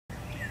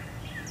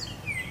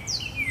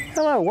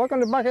Hello, welcome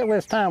to Bucket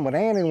List Time with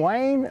Ann and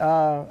Wayne.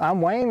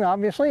 I'm Wayne,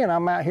 obviously, and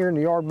I'm out here in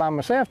the yard by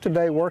myself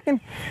today working.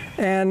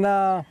 And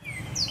I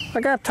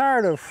got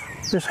tired of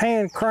this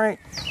hand crank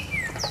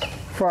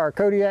for our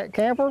Kodiak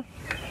camper.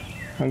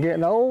 I'm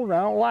getting old and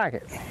I don't like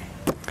it.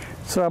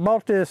 So I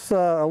bought this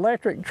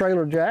electric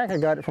trailer jack. I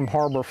got it from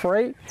Harbor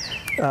Freight.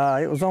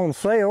 It was on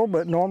sale,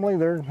 but normally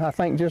they're, I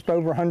think, just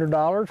over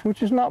 $100,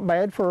 which is not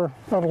bad for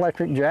an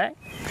electric jack.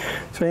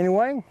 So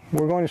anyway,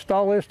 we're going to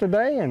install this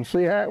today and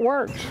see how it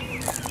works.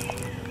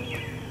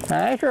 Now,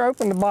 after I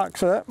open the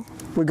box up,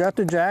 we got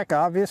the jack,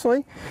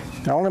 obviously.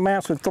 It only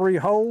mounts with 3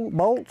 hole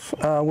bolts.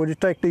 We'll just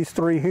take these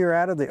 3 here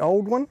out of the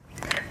old one.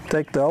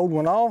 Take the old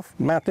one off,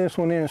 mount this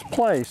one in its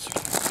place.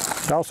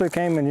 It also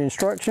came in the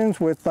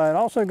instructions with, it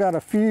also got a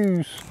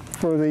fuse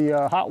for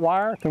the hot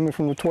wire coming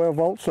from the 12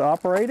 volts to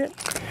operate it.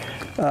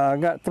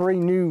 Got 3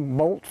 new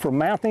bolts for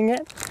mounting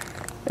it,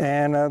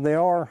 and they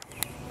are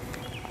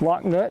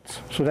lock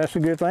nuts, so that's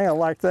a good thing. I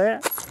like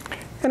that.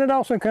 And it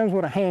also comes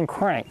with a hand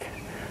crank.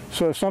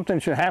 So if something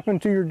should happen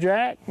to your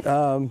jack, you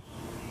know,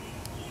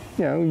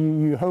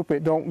 you hope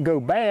it don't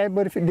go bad,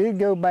 but if it did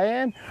go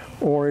bad,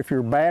 or if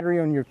your battery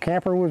on your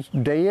camper was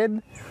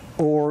dead,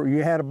 or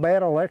you had a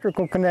bad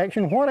electrical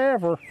connection,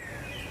 whatever,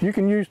 you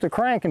can use the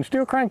crank and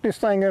still crank this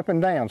thing up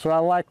and down. So I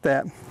like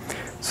that.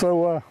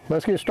 So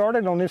let's get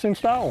started on this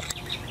install.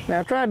 Now,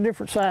 I tried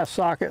different size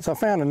sockets. I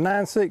found a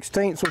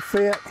 9/16 will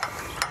fit.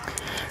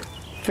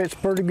 Fits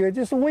pretty good,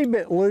 just a wee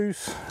bit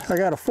loose. I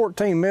got a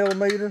 14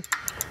 millimeter.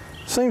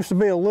 Seems to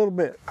be a little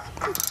bit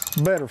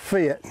better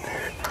fit.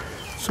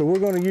 So we're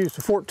going to use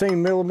the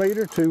 14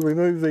 millimeter to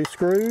remove these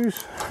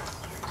screws.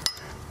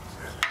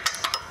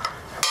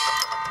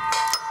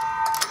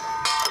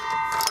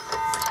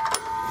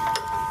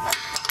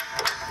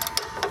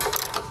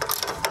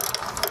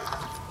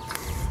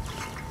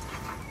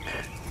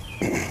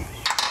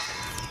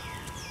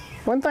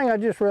 One thing I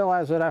just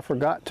realized that I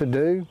forgot to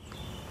do,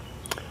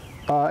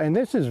 and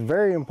this is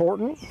very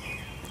important.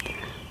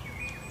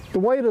 The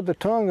weight of the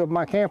tongue of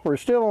my camper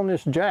is still on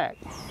this jack.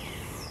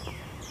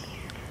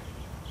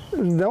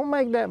 Don't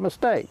make that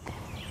mistake.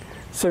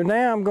 So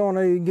now I'm going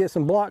to get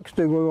some blocks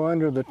to go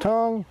under the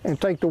tongue and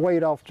take the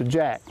weight off the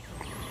jack.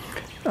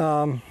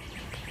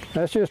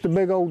 That's just a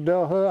big old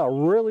duh. I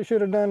really should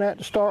have done that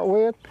to start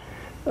with,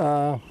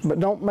 but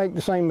don't make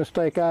the same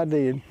mistake I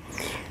did.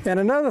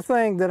 And another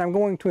thing that I'm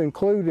going to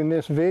include in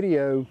this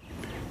video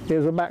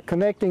is about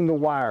connecting the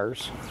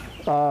wires.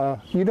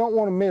 You don't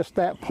want to miss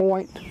that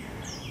point.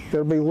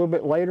 That'll be a little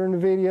bit later in the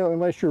video,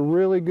 unless you're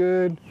really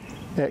good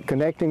at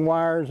connecting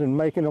wires and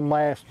making them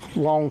last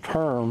long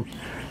term.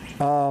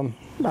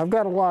 I've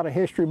got a lot of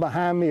history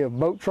behind me of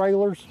boat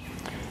trailers,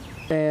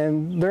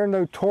 and they're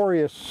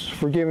notorious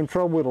for giving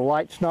trouble with the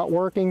lights not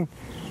working.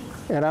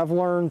 And I've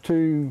learned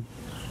to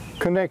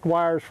connect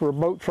wires for a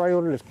boat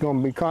trailer that's going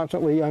to be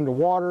constantly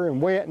underwater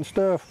and wet and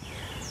stuff,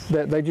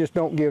 that they just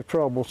don't give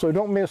trouble. So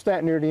don't miss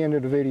that near the end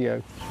of the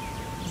video.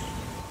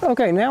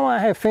 Okay, now I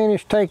have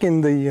finished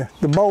taking the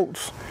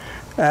bolts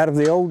out of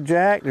the old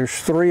jack.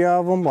 There's 3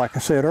 of them, like I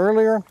said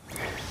earlier.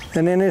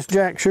 And then this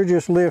jack should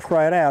just lift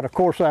right out. Of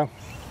course, I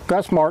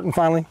got smart and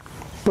finally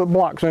put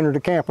blocks under the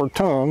camper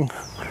tongue.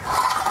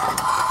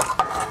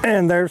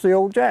 And there's the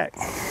old jack.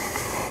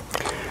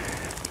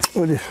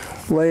 We'll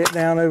just lay it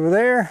down over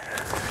there.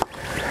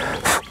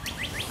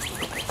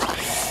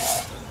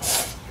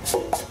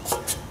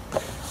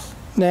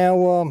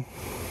 Now,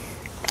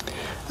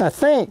 I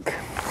think,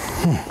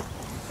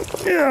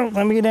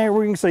 let me get down here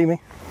where you can see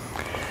me.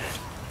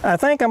 I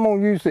think I'm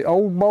going to use the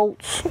old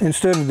bolts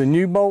instead of the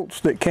new bolts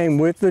that came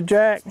with the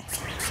jack,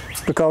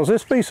 because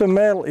this piece of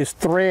metal is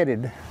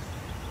threaded.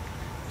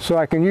 So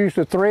I can use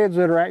the threads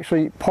that are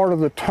actually part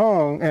of the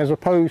tongue as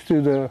opposed to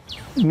the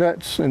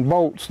nuts and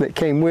bolts that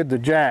came with the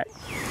jack.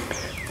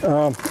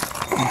 So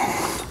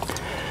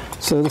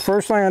the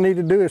first thing I need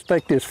to do is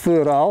take this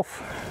foot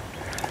off.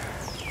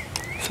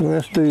 So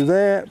let's do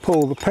that,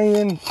 pull the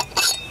pin,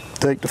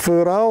 take the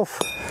foot off.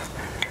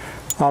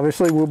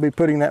 Obviously we'll be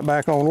putting that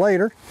back on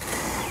later.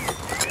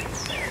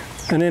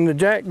 And then the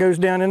jack goes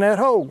down in that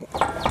hole.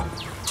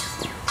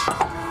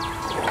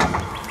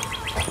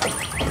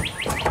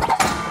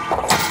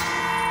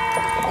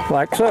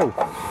 Like so.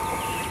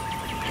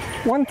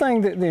 One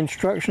thing that the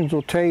instructions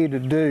will tell you to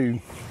do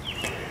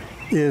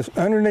is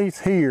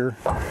underneath here,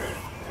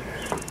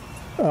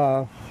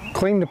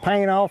 clean the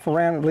paint off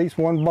around at least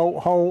 1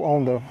 bolt hole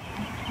on the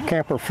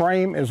camper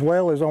frame as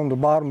well as on the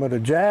bottom of the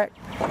jack.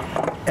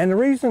 And the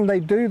reason they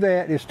do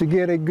that is to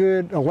get a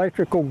good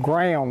electrical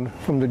ground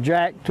from the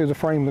jack to the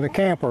frame of the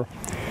camper.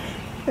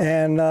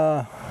 And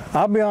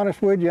I'll be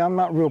honest with you, I'm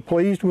not real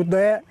pleased with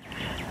that.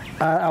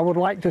 I would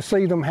like to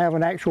see them have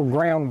an actual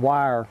ground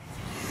wire.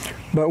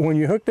 But when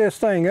you hook this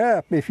thing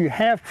up, if you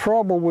have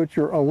trouble with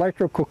your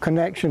electrical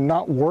connection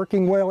not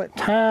working well at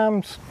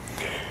times,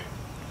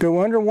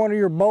 go under one of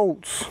your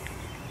bolts,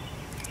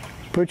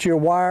 put your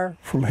wire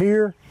from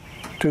here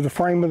to the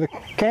frame of the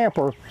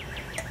camper,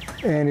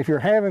 and if you're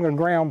having a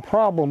ground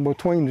problem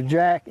between the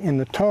jack and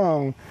the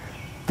tongue,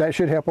 that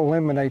should help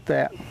eliminate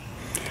that.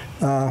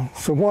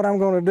 So what I'm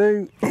going to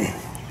do,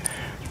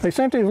 they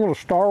sent these little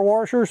star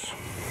washers.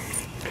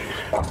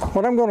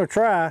 What I'm going to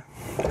try,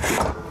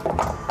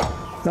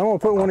 I'm going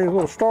to put one of these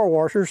little star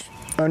washers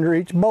under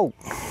each bolt.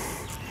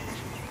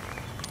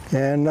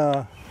 And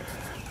I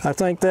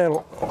think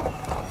that'll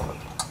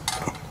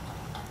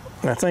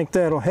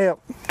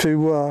help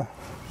to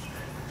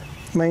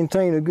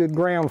maintain a good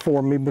ground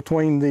for me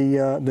between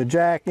the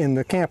jack and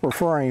the camper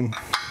frame.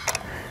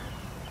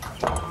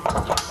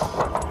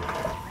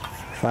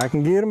 If I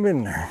can get them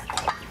in there.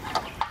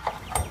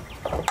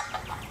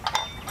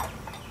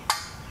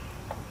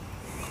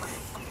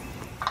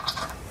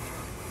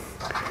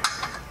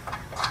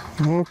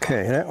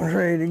 Okay, that one's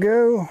ready to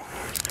go.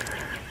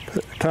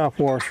 Put the top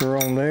washer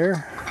on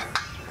there.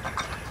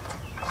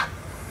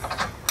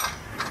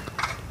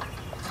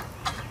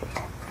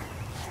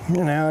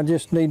 Now I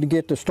just need to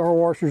get the star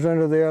washers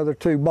under the other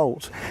two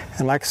bolts.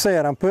 And like I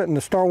said, I'm putting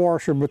the star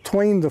washer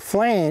between the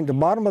flange, the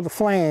bottom of the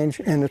flange,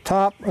 and the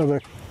top of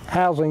the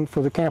housing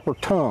for the camper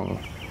tongue.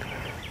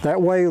 That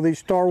way these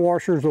star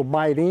washers will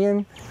bite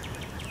in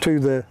to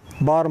the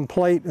bottom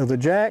plate of the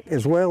jack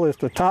as well as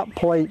the top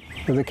plate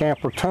of the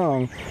camper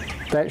tongue.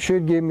 That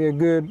should give me a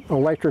good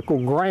electrical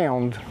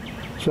ground,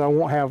 so I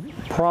won't have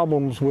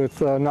problems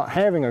with not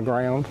having a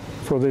ground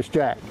for this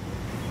jack.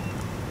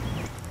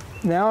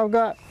 Now I've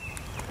got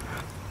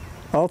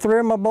all three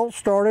of my bolts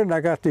started.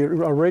 I got the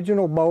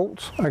original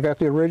bolts, I got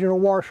the original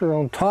washer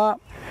on top,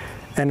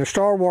 and the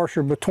star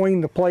washer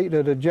between the plate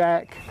of the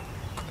jack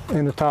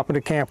and the top of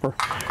the camper.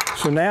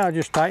 So now I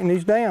just tighten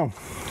these down.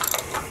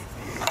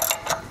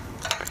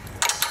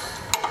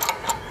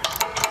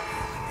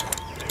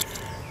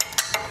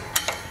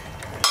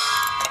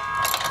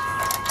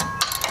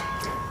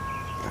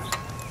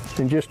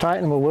 And just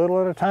tighten them a little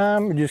at a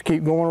time, and just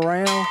keep going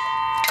around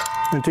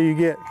until you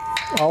get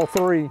all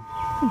three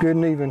good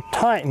and even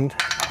tightened.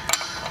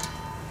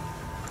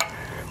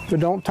 But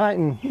don't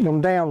tighten them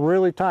down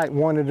really tight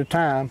one at a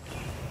time.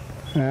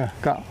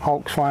 Got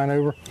hawks flying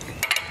over.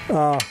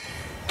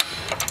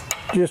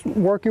 Just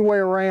work your way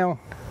around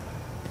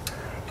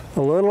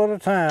a little at a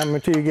time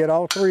until you get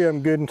all three of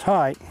them good and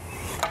tight.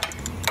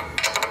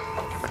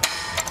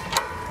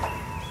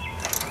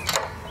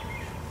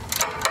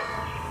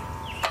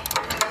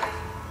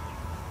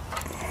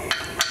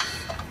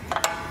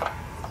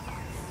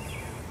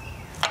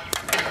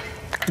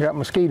 Got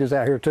mosquitoes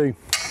out here too.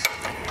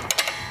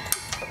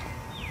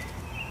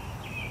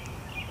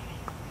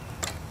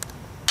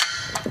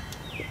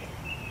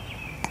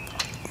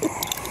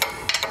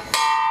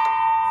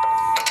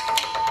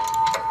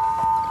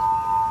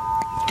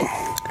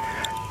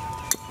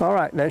 All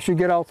right, that should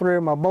get all three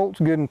of my bolts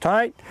good and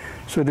tight,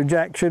 so the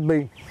jack should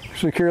be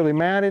securely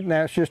mounted.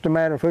 Now it's just a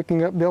matter of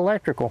hooking up the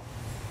electrical.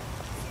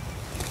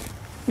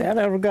 Now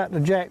that I've got the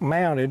jack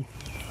mounted,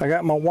 I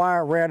got my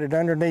wire routed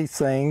underneath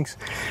things,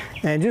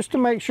 and just to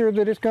make sure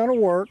that it's going to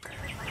work,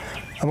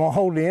 I'm going to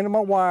hold the end of my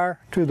wire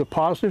to the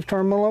positive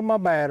terminal of my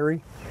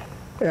battery,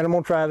 and I'm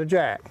going to try the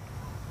jack.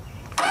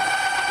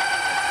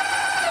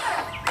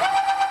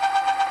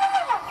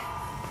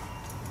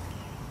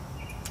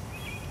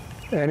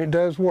 And it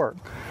does work.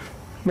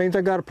 Means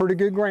I got a pretty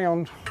good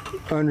ground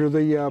under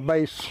the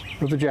base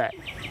of the jack.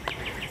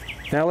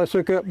 Now let's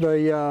hook up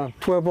the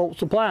 12-volt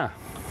supply.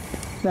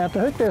 Now to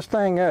hook this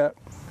thing up,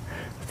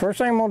 first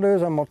thing I'm going to do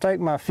is I'm going to take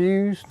my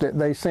fuse that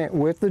they sent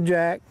with the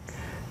jack,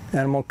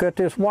 and I'm going to cut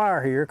this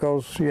wire here,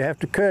 because you have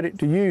to cut it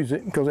to use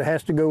it, because it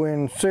has to go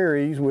in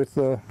series with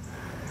your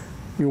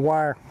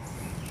wire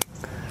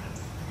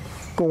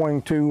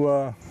going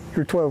to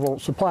your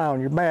 12-volt supply on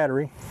your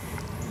battery.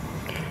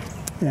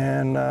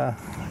 And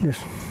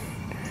just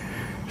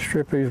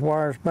strip these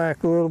wires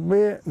back a little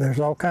bit. There's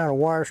all kind of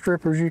wire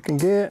strippers you can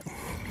get.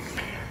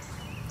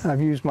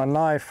 I've used my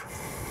knife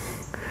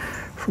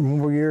for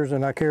more years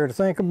than I care to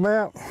think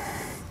about,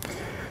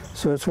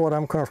 so it's what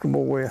I'm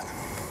comfortable with.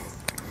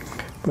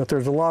 But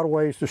there's a lot of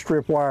ways to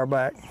strip wire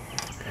back.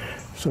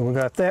 So we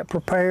got that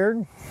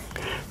prepared.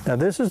 Now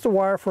this is the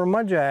wire for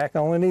my jack. I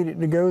only need it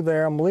to go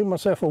there. I'm gonna leave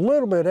myself a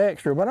little bit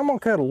extra, but I'm gonna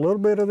cut a little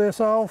bit of this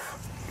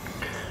off.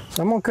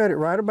 So I'm gonna cut it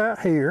right about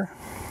here.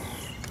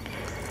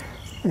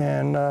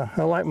 And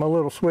I like my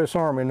little Swiss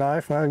Army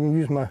knife. I can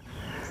use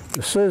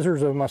the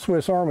scissors of my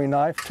Swiss Army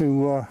knife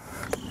to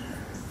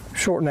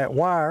shorten that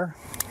wire.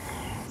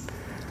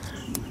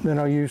 Then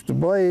I'll use the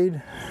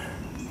blade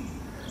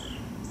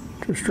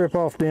to strip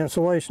off the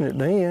insulation at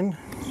the end.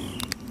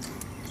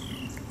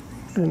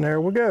 And there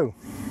we go.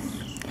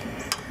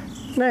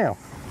 Now,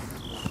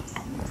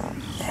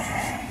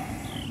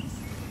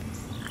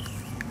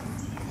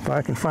 if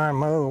I can find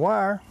my other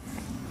wire.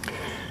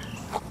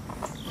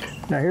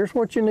 Now here's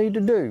what you need to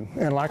do.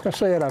 And like I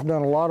said, I've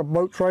done a lot of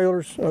boat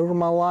trailers over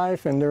my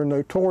life, and they're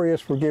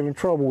notorious for giving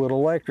trouble with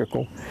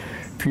electrical.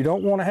 If you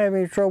don't want to have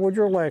any trouble with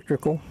your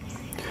electrical,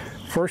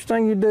 first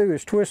thing you do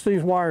is twist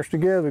these wires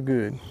together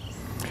good.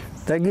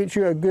 That gets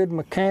you a good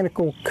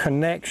mechanical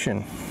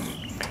connection.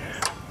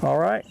 All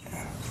right,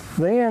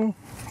 then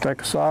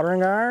take a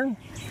soldering iron.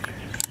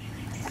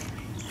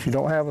 If you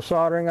don't have a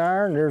soldering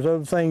iron, there's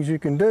other things you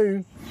can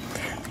do.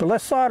 But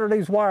let's solder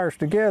these wires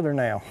together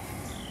now.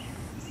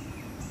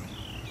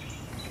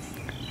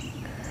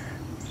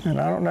 And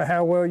I don't know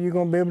how well you're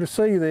going to be able to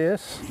see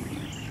this,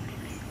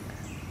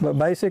 but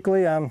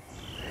basically I'm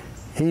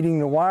heating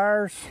the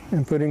wires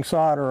and putting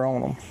solder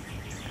on them.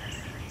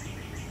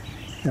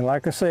 And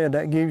like I said,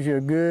 that gives you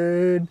a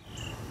good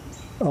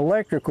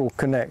electrical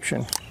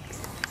connection.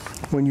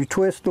 When you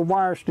twist the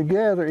wires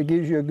together, it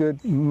gives you a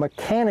good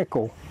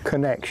mechanical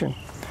connection.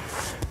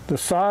 The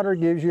solder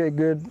gives you a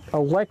good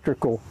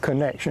electrical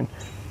connection.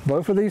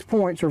 Both of these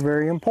points are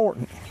very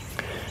important.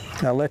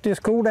 Now let this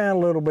cool down a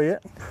little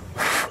bit.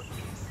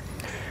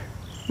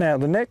 Now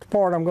the next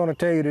part I'm going to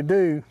tell you to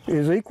do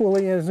is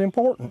equally as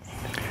important.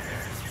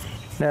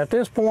 Now at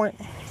this point,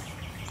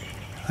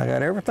 I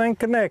got everything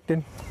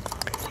connected,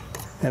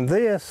 and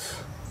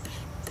this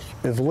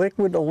is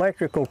liquid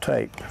electrical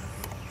tape.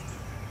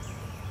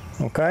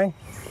 Okay?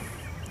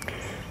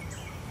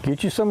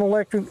 Get you some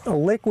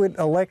liquid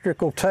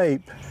electrical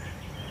tape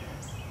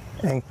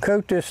and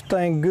coat this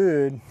thing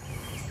good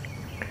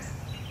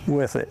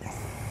with it.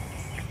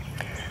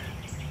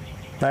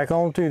 Back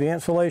onto the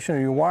insulation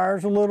of your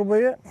wires a little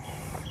bit.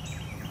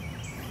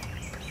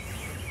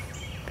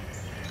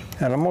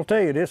 And I'm going to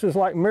tell you, this is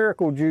like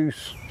miracle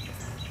juice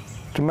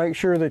to make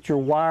sure that your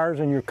wires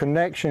and your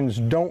connections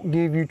don't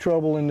give you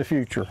trouble in the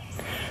future.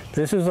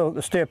 This is a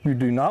step you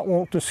do not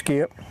want to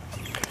skip.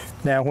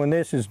 Now when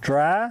this is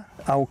dry,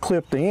 I'll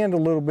clip the end a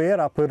little bit.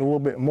 I'll put a little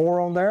bit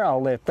more on there.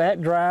 I'll let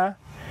that dry.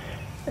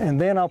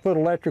 And then I'll put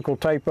electrical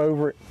tape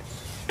over it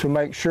to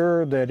make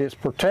sure that it's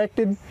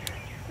protected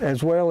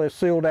as well as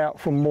sealed out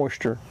from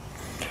moisture.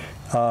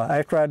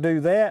 After I do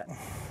that,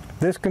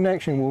 this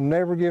connection will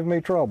never give me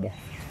trouble.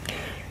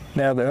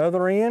 Now the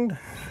other end,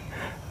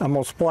 I'm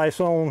going to splice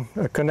on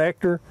a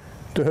connector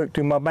to hook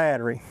to my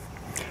battery.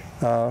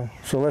 So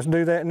let's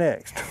do that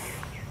next.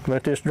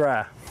 Let this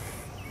dry.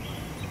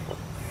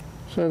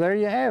 So there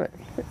you have it.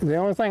 The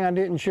only thing I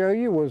didn't show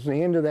you was the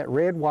end of that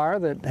red wire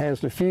that has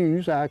the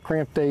fuse. I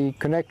crimped a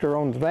connector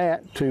onto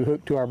that to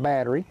hook to our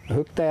battery,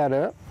 hooked that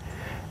up,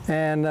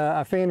 and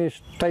I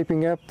finished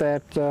taping up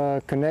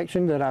that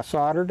connection that I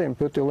soldered and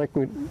put the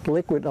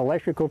liquid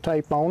electrical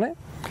tape on it.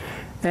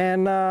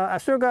 And I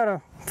still got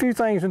a few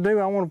things to do.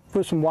 I want to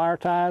put some wire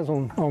ties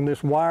on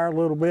this wire a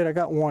little bit. I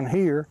got one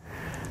here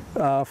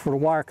for the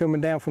wire coming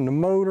down from the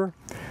motor.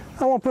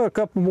 I want to put a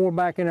couple more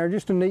back in there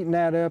just to neaten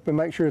that up and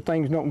make sure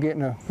things don't get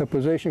in a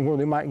position where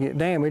they might get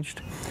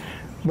damaged.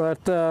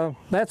 But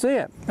that's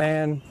it.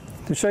 And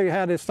to show you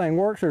how this thing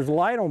works, there's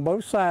light on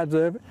both sides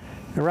of it.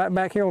 And right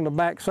back here on the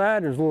back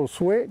side, there's a little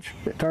switch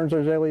that turns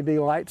those LED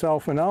lights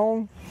off and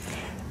on.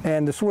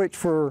 And the switch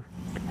for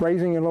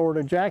raising and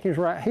lowering the jack is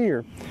right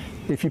here.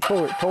 If you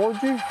pull it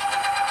towards you,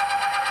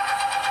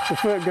 the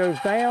foot goes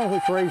down,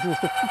 which raises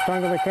the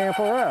tongue of the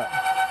camper up.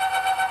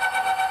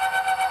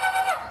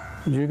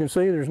 As you can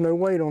see, there's no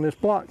weight on this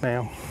block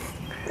now.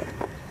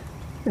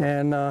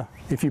 And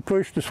if you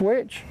push the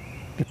switch,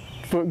 the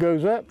foot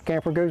goes up, the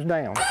camper goes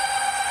down.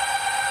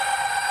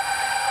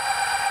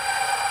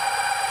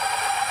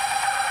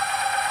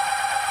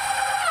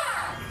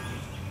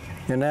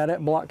 And now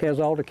that block has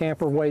all the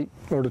camper weight,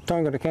 or the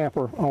tongue of the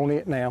camper on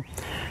it now.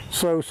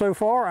 So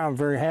far I'm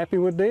very happy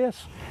with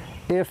this.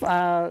 If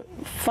I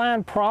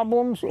find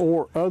problems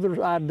or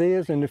other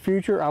ideas in the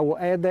future, I will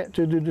add that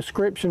to the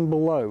description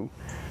below.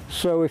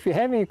 So if you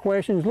have any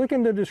questions, look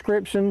in the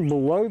description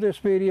below this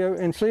video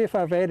and see if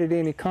I've added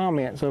any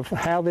comments of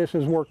how this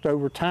has worked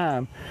over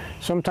time.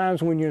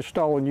 Sometimes when you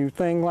install a new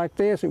thing like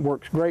this, it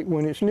works great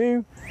when it's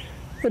new.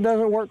 It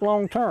doesn't work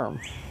long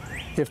term.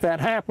 If that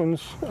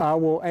happens, I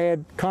will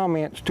add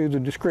comments to the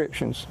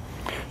descriptions.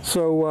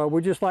 So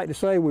we'd just like to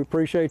say we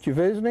appreciate you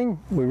visiting.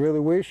 We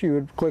really wish you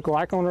would click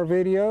like on our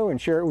video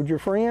and share it with your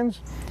friends.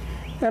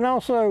 And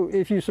also,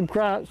 if you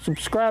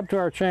subscribe to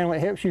our channel, it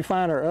helps you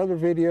find our other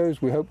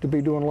videos. We hope to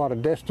be doing a lot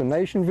of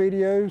destination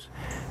videos,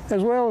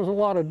 as well as a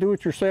lot of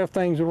do-it-yourself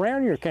things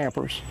around your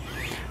campers.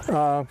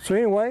 So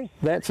anyway,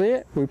 that's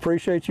it. We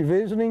appreciate you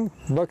visiting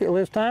Bucket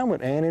List Time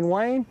with Ann and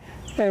Wayne,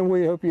 and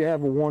we hope you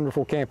have a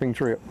wonderful camping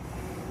trip.